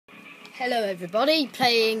Hello everybody,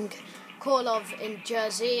 playing Call of in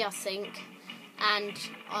Jersey, I think, and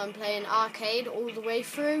I'm playing arcade all the way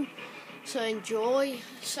through, so enjoy.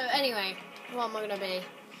 So anyway, what am I going to be?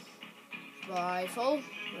 Rifle,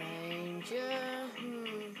 ranger,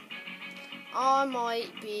 I'm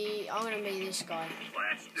going to be this guy.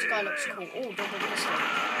 This guy looks cool. Oh, double pistol.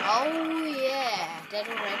 Oh yeah, dead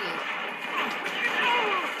already.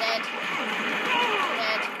 Dead.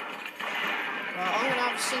 Right, I'm going to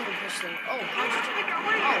have a single pistol. Oh, how did you...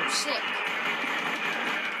 Oh, sick.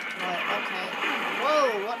 Right, okay.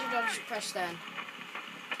 Whoa, what did I just press then?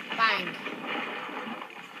 Bang.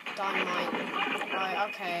 Dynamite. Right,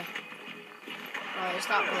 okay. Right, it's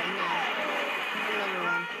that button now. Another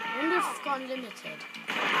one. I wonder if I've got unlimited.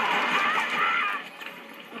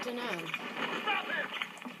 I don't know.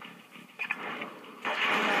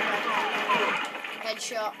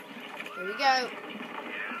 Headshot. Here we go.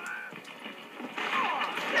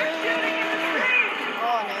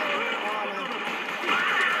 Oh no. Oh,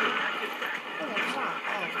 what was that?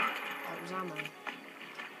 Oh, that was ammo.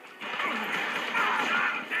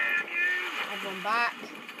 I've gone back.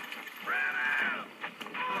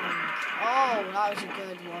 Oh, that was a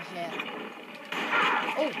good one hit.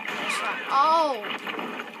 Oh, what's that? Oh!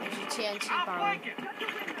 That was a TNT barrel.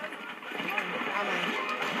 Ammo.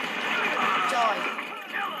 Die.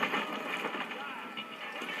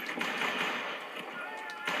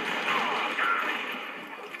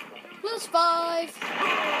 +5.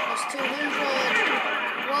 That's 200.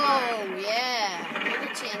 Whoa, yeah.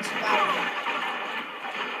 Another TNT barrel.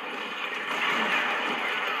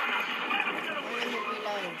 Let me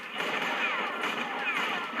reload.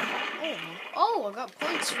 Oh, I got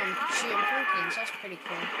points from shooting pumpkins. That's pretty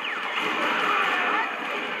cool.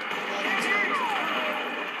 Another TNT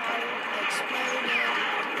barrel exploded.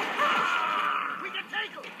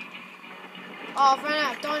 Oh, I've run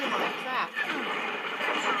out of dynamite. Crap.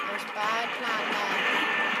 That was a bad plan there.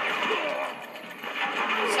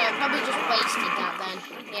 So I probably just wasted that then.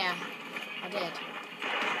 Yeah, I did.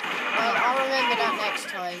 Well, I'll remember that next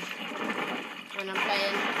time when I'm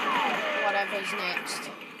playing whatever's next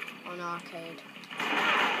on arcade.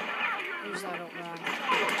 Who's that up there?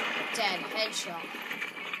 Dead. Headshot.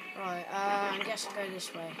 Right, I guess I'll go this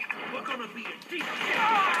way. We're gonna be a deep.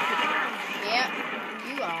 Yep,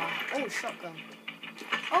 you are. Oh, shotgun.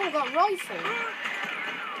 Oh, I got a rifle.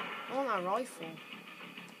 I want that rifle.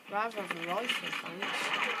 I'd rather have a rifle, thanks.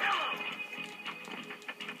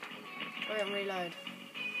 Hurry up and reload.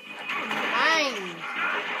 Bang!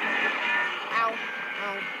 Ow.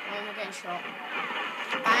 Ow. Why am I getting shot?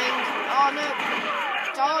 Bang! Oh no!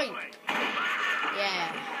 Die! Yeah.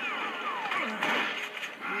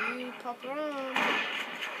 You pop around.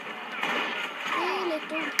 Hey,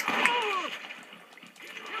 little.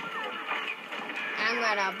 I'm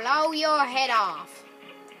gonna blow your head off.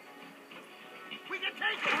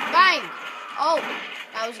 Bang! Oh,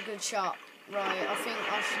 that was a good shot. Right, I think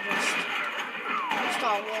I should just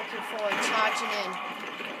start walking forward, charging in.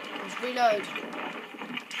 Just reload.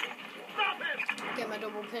 Get my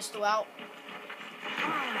double pistol out.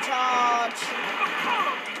 Charge.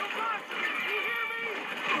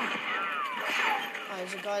 Oh,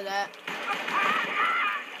 there's a guy there.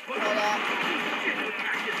 Guy there.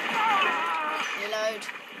 Reload.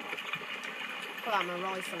 Pull out my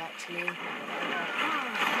rifle actually.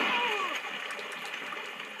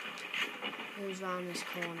 Who's round this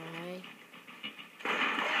corner, eh?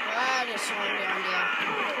 Ah, there's someone behind here.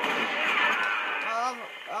 Oh,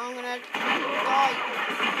 I'm gonna die.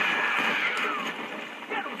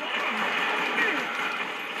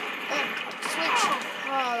 Switch.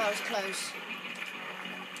 Oh, that was close.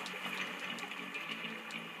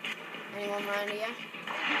 Anyone around here?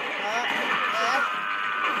 Yeah.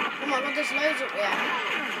 Oh my god, there's loads up here.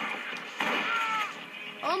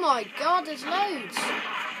 Oh my god, there's loads.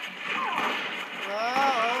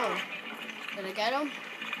 Oh. Did I get them?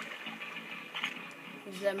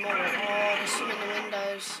 Is there more? Oh, there's some in the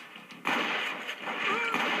windows. Oh,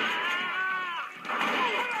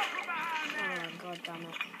 god damn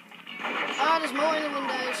it. Oh, there's more in the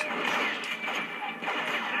windows.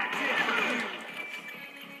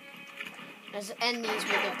 There's enemies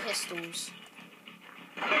with the pistols.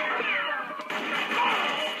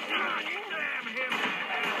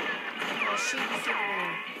 I'll shoot you through the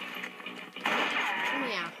wall. Come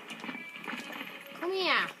here. Come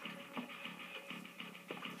here.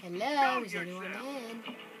 Hello, is anyone in?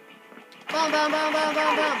 Bum, bum, bum, bum,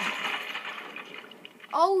 bum, bum.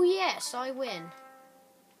 Oh, yes, I win.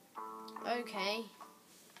 Okay.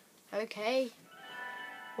 Okay.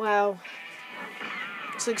 Well,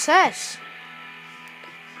 success.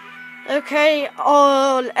 Okay,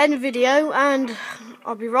 I'll end the video and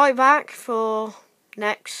I'll be right back for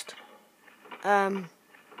next map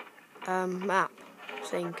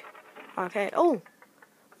thing. Okay. Oh,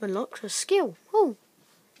 unlocked a skill. Oh,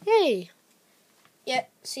 yay. Yeah,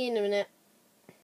 see you in a minute.